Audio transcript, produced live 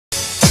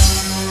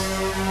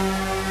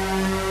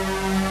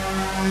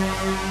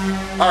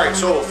Alright,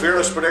 so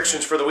fearless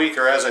predictions for the week,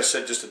 or as I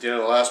said just at the end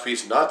of the last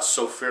piece, not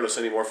so fearless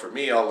anymore for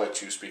me. I'll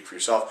let you speak for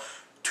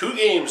yourself. 2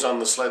 games on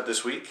the sled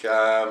this week.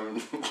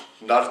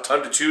 Not a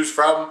ton to choose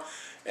from.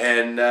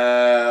 And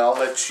I'll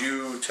let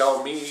you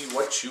tell me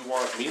what you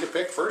want me to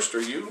pick first, or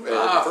you.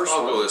 I'll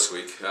go this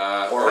week.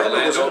 Orlando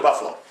goes into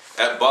Buffalo.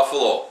 At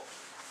Buffalo.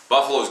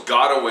 Buffalo's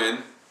got to win.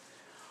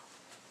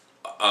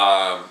 But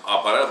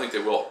I don't think they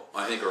will.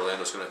 I think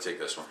Orlando's going to take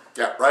this one.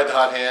 Yeah, ride the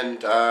hot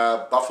hand.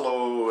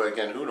 Buffalo,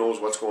 again, who knows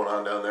what's going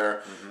on down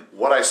there.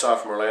 What I saw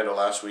from Orlando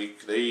last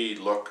week, they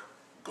look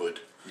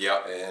good. Yeah,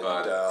 and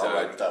I'll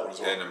ride with that one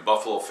as well. And in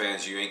Buffalo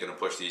fans, you ain't going to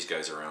push these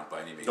guys around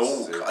by any means.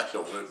 No, God,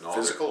 no,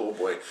 physical, oh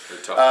boy.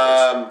 They're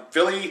tough.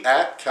 Philly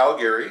at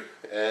Calgary,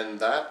 and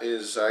that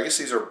is, I guess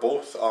these are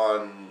both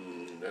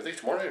on, are they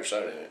tomorrow night or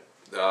Saturday night?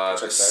 The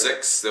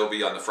 6th, they'll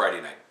be on the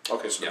Friday night.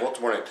 Okay, so they're both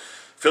tomorrow night.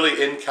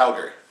 Philly in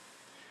Calgary.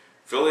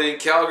 Philly in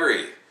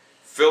Calgary.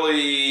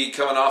 Philly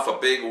coming off a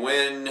big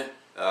win.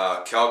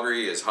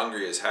 Calgary is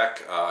hungry as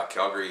heck.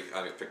 Calgary,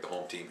 I'm going to pick the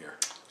home team here.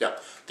 Yeah,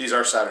 these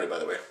are Saturday, by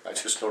the way. I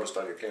just noticed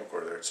on your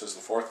camcorder there. It says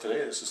the 4th today.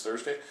 This is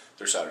Thursday.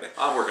 They're Saturday.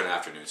 I'm working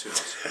afternoons. Who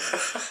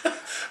knows?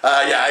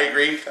 Yeah, I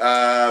agree.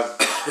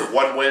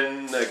 One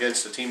win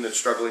against a team that's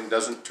struggling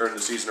doesn't turn the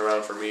season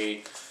around for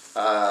me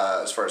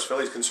as far as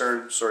Philly's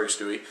concerned. Sorry,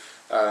 Stewie.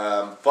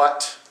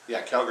 But,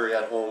 yeah, Calgary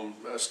at home,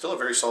 still a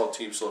very solid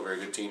team, still a very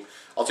good team.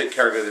 I'll take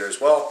Calgary there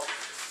as well.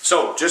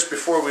 So, just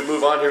before we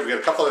move on here, we've got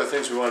a couple other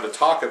things we wanted to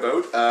talk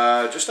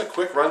about. Just a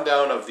quick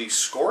rundown of the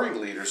scoring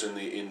leaders in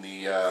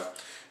the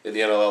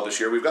NLL this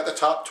year. We've got the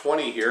top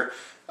 20 here.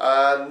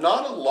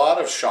 Not a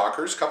lot of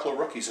shockers. A couple of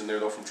rookies in there,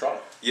 though, from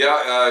Toronto.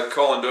 Yeah,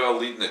 Colin Doyle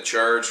leading the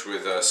charge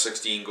with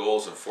 16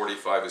 goals and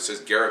 45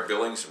 assists. Garrett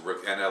Billings,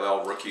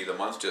 NLL Rookie of the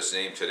Month, just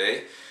named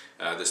today.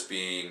 This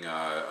being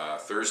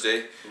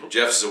Thursday.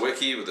 Jeff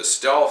Zawicki with the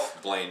stealth.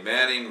 Blaine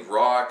Manning,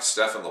 Rock,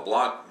 Stefan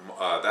LeBlanc.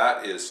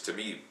 That is, to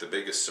me, the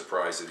biggest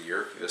surprise of the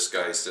year. This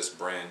guy's just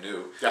brand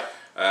new. Yeah.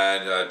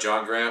 And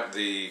John Grant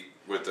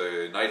with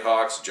the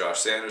Nighthawks, Josh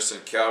Sanderson,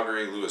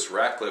 Calgary, Lewis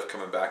Ratcliffe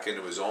coming back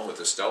into his own with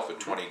the stealth with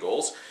 20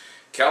 goals.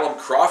 Callum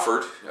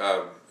Crawford,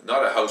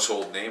 not a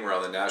household name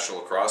around the National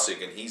Lacrosse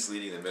League, and he's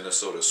leading the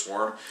Minnesota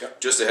Swarm,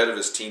 just ahead of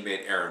his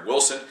teammate Aaron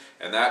Wilson,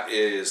 and that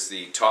is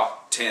the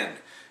top 10.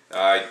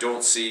 I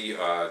don't see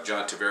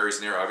John Tavares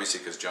in there, obviously,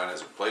 because John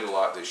hasn't played a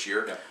lot this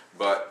year. Yeah.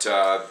 But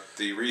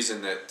the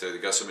reason that they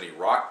got so many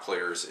Rock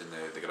players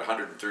they got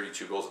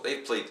 132 goals.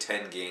 They've played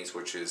 10 games,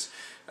 which is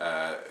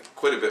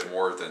quite a bit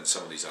more than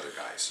some of these other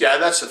guys. Yeah,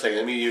 that's the thing.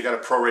 I mean, you got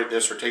to prorate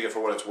this or take it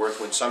for what it's worth.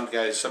 When some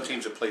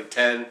teams have played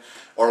 10.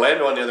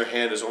 Orlando, on the other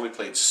hand, has only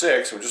played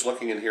 6. We're just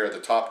looking in here at the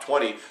top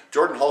 20.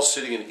 Jordan Hull's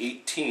sitting in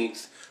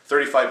 18th.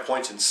 35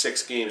 points in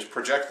 6 games.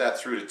 Project that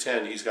through to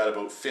 10. He's got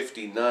about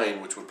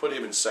 59, which would put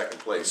him in 2nd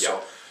place. Yeah.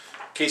 So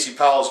Casey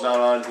Powell's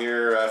not on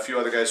here. A few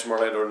other guys from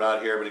Orlando are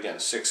not here. But again,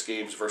 6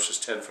 games versus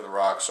 10 for the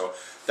Rock. So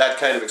that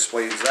kind of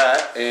explains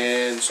that.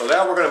 And so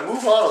now we're going to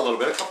move on a little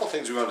bit. A couple of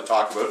things we want to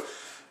talk about.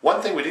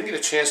 One thing we didn't get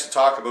a chance to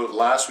talk about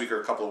last week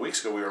or a couple of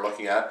weeks ago we were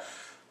looking at.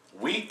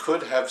 We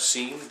could have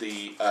seen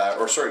we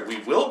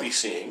will be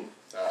seeing,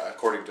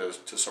 according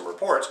to some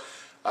reports,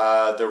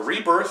 the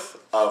rebirth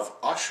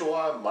of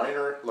Oshawa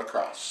Minor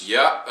Lacrosse.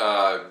 Yeah,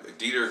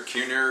 Dieter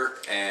Kuhner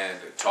and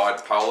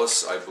Todd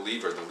Paulus, I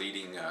believe, are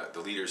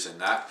the leaders in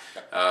that.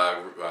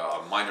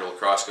 Minor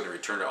Lacrosse going to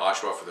return to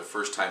Oshawa for the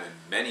first time in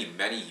many,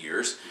 many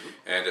years,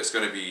 and it's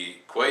going to be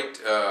quite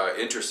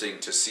interesting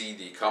to see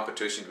the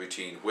competition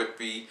between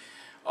Whitby,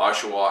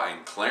 Oshawa,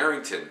 and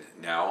Clarington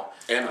now,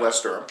 and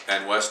West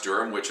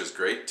Durham, which is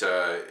great,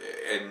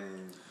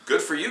 and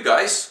good for you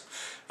guys.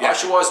 Yeah.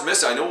 Oshawa's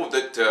missed. I know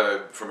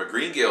that from a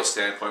Green Gale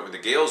standpoint, when the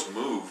Gales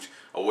moved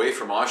away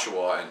from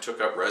Oshawa and took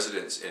up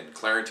residence in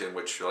Clarington,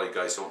 which a lot of you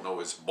guys don't know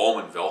is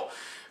Bowmanville,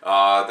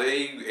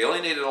 they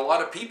alienated a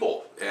lot of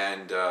people,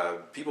 and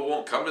people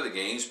won't come to the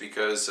games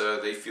because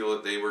they feel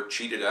that they were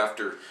cheated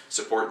after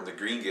supporting the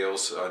Green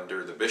Gales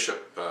under the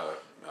Bishop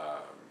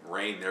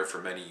reign there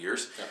for many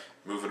years. Yeah.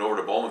 Moving over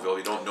to Bowmanville,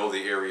 you don't know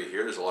the area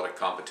here. There's a lot of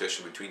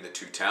competition between the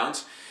two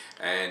towns,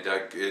 and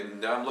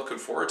I'm looking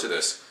forward to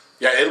this.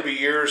 Yeah, it'll be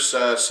years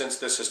since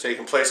this has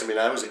taken place. I mean,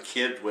 I was a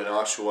kid when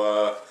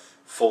Oshawa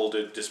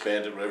folded,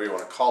 disbanded, whatever you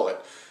want to call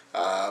it.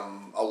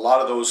 A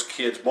lot of those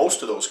kids,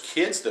 most of those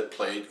kids that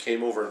played,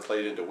 came over and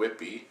played into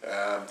Whitby.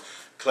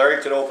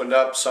 Clarington opened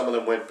up. Some of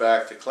them went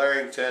back to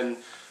Clarington.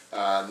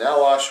 Now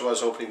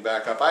Oshawa's opening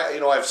back up.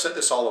 I've said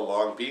this all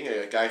along. Being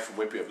a guy from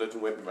Whitby, I've lived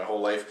in Whitby my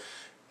whole life.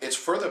 It's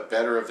for the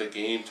better of the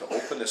game to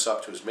open this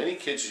up to as many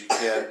kids as you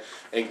can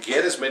and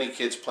get as many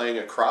kids playing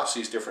across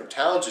these different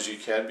towns as you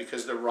can,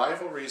 because the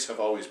rivalries have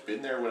always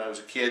been there when I was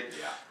a kid.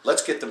 Yeah.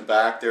 Let's get them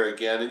back there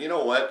again. And you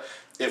know what?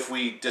 If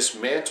we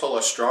dismantle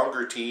a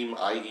stronger team,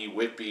 i.e.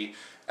 Whitby,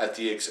 at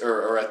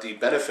the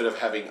benefit of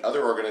having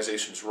other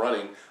organizations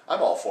running,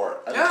 I'm all for it.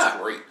 I think it's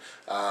great.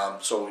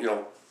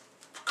 So,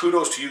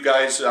 kudos to you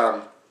guys,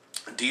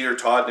 Dieter,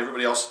 Todd, and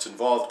everybody else that's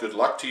involved. Good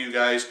luck to you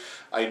guys.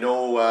 I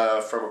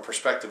know from a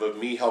perspective of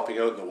me helping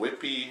out in the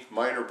Whitby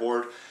minor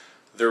board,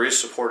 there is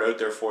support out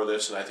there for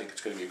this, and I think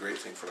it's going to be a great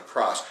thing for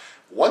lacrosse.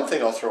 One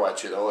thing I'll throw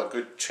at you, though, a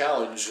good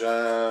challenge,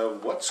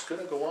 what's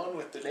going to go on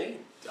with the name?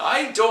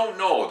 I don't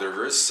know.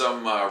 There is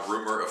some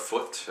rumor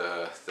afoot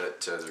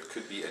that there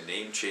could be a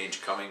name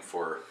change coming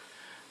for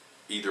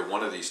either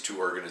one of these two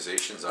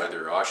organizations,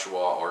 either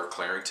Oshawa or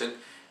Clarington.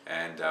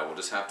 And we'll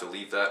just have to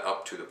leave that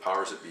up to the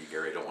powers that be,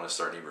 Gary. I don't want to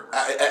start any rumors.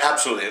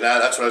 Absolutely. And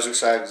that's what I was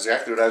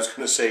exactly what I was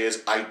going to say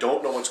is I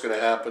don't know what's going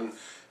to happen.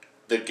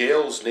 The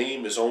Gales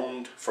name is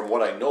owned, from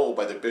what I know,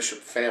 by the Bishop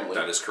family.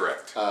 That is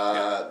correct.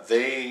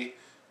 They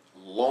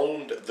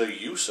loaned the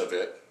use of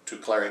it to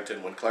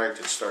Clarington when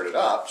Clarington started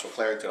up. So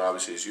Clarington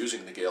obviously is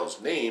using the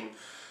Gales name.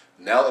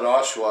 Now that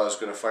Oshawa is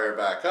going to fire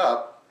back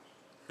up,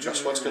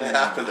 just what's going to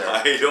happen there?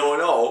 I don't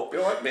know. You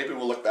know what? Maybe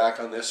we'll look back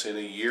on this in a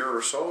year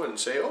or so and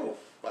say, oh,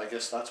 I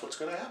guess that's what's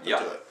going to happen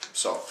to it.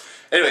 So,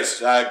 anyways,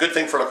 good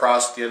thing for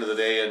lacrosse at the end of the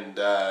day,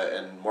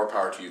 and more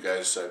power to you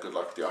guys. Good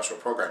luck with the Oshawa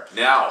program.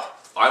 Now,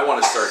 I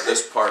want to start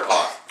this part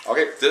off.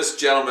 Okay. This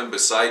gentleman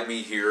beside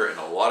me here and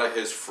a lot of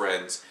his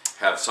friends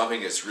have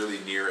something that's really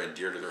near and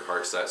dear to their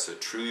hearts. That's the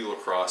Truly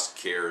Lacrosse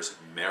Cares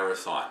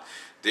Marathon.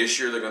 This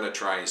year they're going to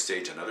try and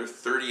stage another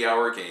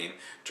 30-hour game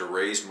to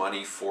raise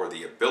money for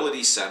the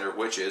Ability Center,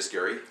 which is,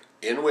 Gary?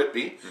 In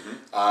Whitby.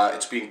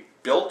 It's being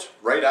built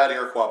right at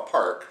Iroquois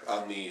Park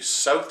on the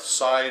south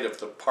side of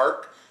the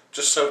park,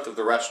 just south of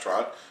the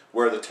restaurant,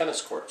 where the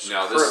tennis courts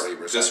currently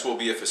reside. This will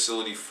be a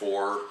facility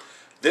for...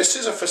 This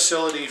is a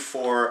facility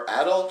for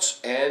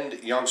adults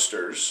and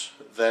youngsters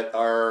that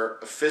are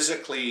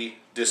physically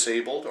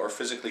disabled or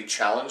physically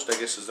challenged, I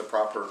guess is the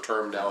proper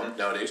term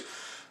nowadays.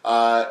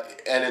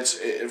 And it's,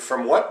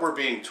 from what we're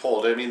being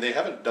told, I mean, they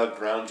haven't dug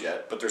ground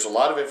yet, but there's a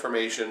lot of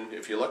information.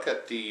 If you look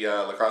at the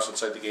Lacrosse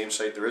Inside the Game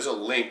site, there is a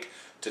link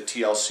to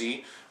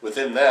TLC.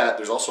 Within that,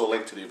 there's also a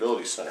link to the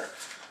Ability Center.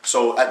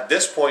 So at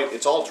this point,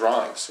 it's all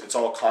drawings, it's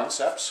all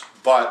concepts,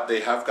 but they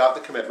have got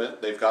the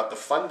commitment, they've got the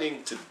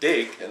funding to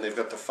dig, and they've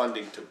got the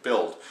funding to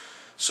build.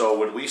 So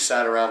when we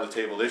sat around the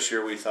table this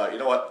year, we thought, you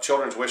know what,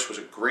 Children's Wish was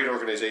a great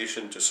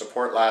organization to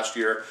support last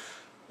year.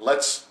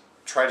 Let's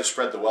try to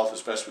spread the wealth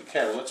as best we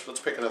can. Let's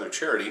pick another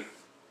charity.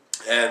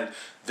 And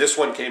this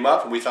one came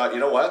up, and we thought, you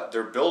know what,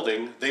 they're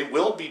building, they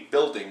will be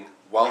building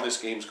while this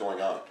game's going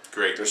on.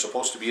 Great. They're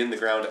supposed to be in the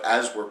ground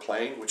as we're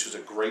playing, which is a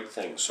great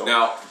thing. So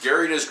now,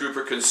 Gary and his group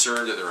are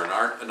concerned that there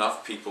aren't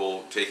enough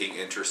people taking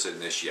interest in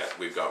this yet.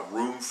 We've got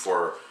room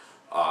for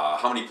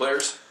how many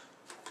players?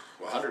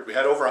 100. We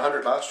had over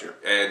 100 last year.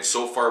 And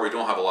so far we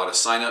don't have a lot of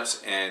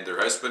signups, and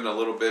there has been a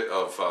little bit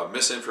of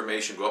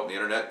misinformation go up on the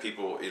internet.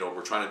 People, you know,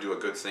 we're trying to do a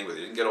good thing, but they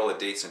didn't get all the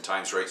dates and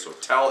times right. So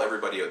tell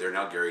everybody out there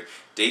now, Gary,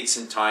 dates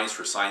and times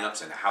for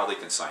signups and how they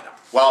can sign up.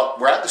 Well,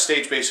 we're at the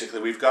stage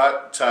basically. We've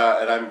got,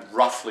 and I'm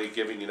roughly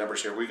giving you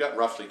numbers here, we've got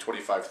roughly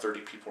 25,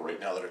 30 people right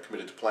now that are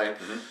committed to playing.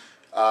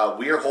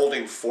 We are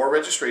holding 4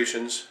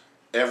 registrations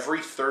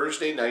every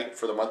Thursday night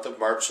for the month of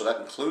March, so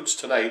that includes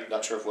tonight.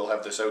 Not sure if we'll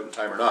have this out in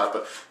time or not,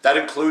 but that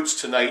includes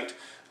tonight.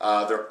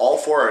 They're all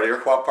 4 at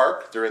Iroquois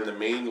Park. They're in the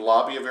main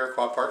lobby of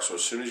Iroquois Park, so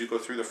as soon as you go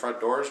through the front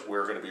doors,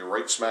 we're going to be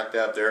right smack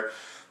dab there.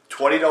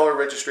 $20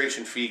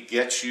 registration fee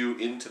gets you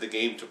into the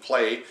game to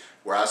play.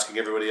 We're asking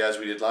everybody, as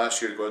we did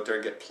last year, to go out there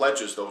and get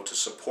pledges, though, to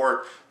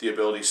support the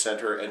Ability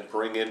Center and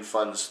bring in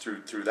funds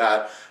through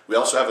that. We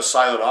also have a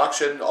silent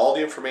auction. All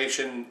the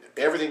information,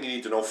 everything you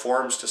need to know,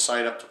 forms to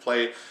sign up to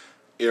play,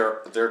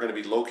 they're going to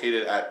be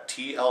located at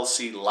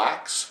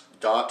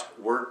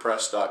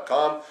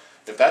tlclax.wordpress.com.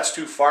 If that's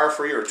too far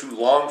for you or too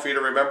long for you to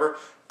remember,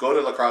 go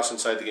to Lacrosse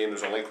Inside the Game.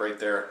 There's a link right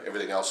there.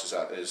 Everything else is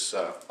on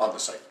the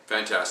site.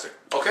 Fantastic.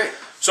 Okay.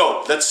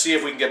 So let's see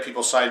if we can get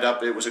people signed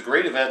up. It was a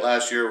great event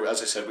last year.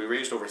 As I said, we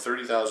raised over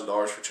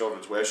 $30,000 for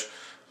Children's Wish.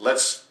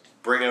 Let's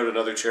bring out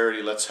another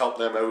charity. Let's help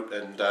them out.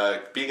 And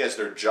being as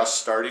they're just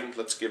starting,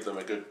 let's give them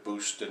a good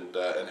boost and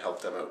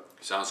help them out.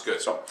 Sounds good.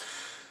 So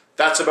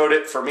that's about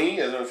it for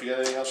me. I don't know if you got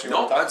anything else you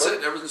want to talk about. No,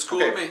 that's it. Everything's cool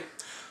with me.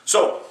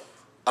 So,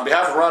 on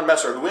behalf of Ron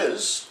Messer, who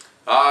is...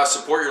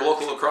 support your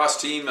local lacrosse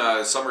team.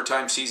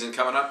 Summertime season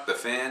coming up. The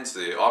fans,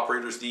 the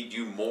operators need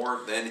you more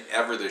than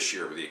ever this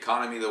year. With the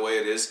economy the way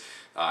it is,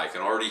 I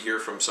can already hear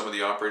from some of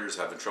the operators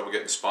having trouble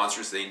getting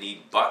sponsors. They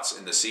need butts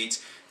in the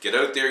seats. Get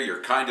out there.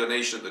 Your kind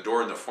donation at the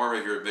door in the form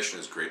of your admission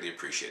is greatly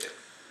appreciated.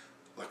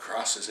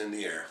 Lacrosse is in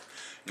the air.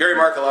 Gary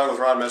Mark along with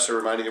Ron Messer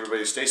reminding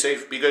everybody to stay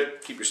safe, be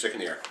good, keep your stick in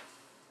the air.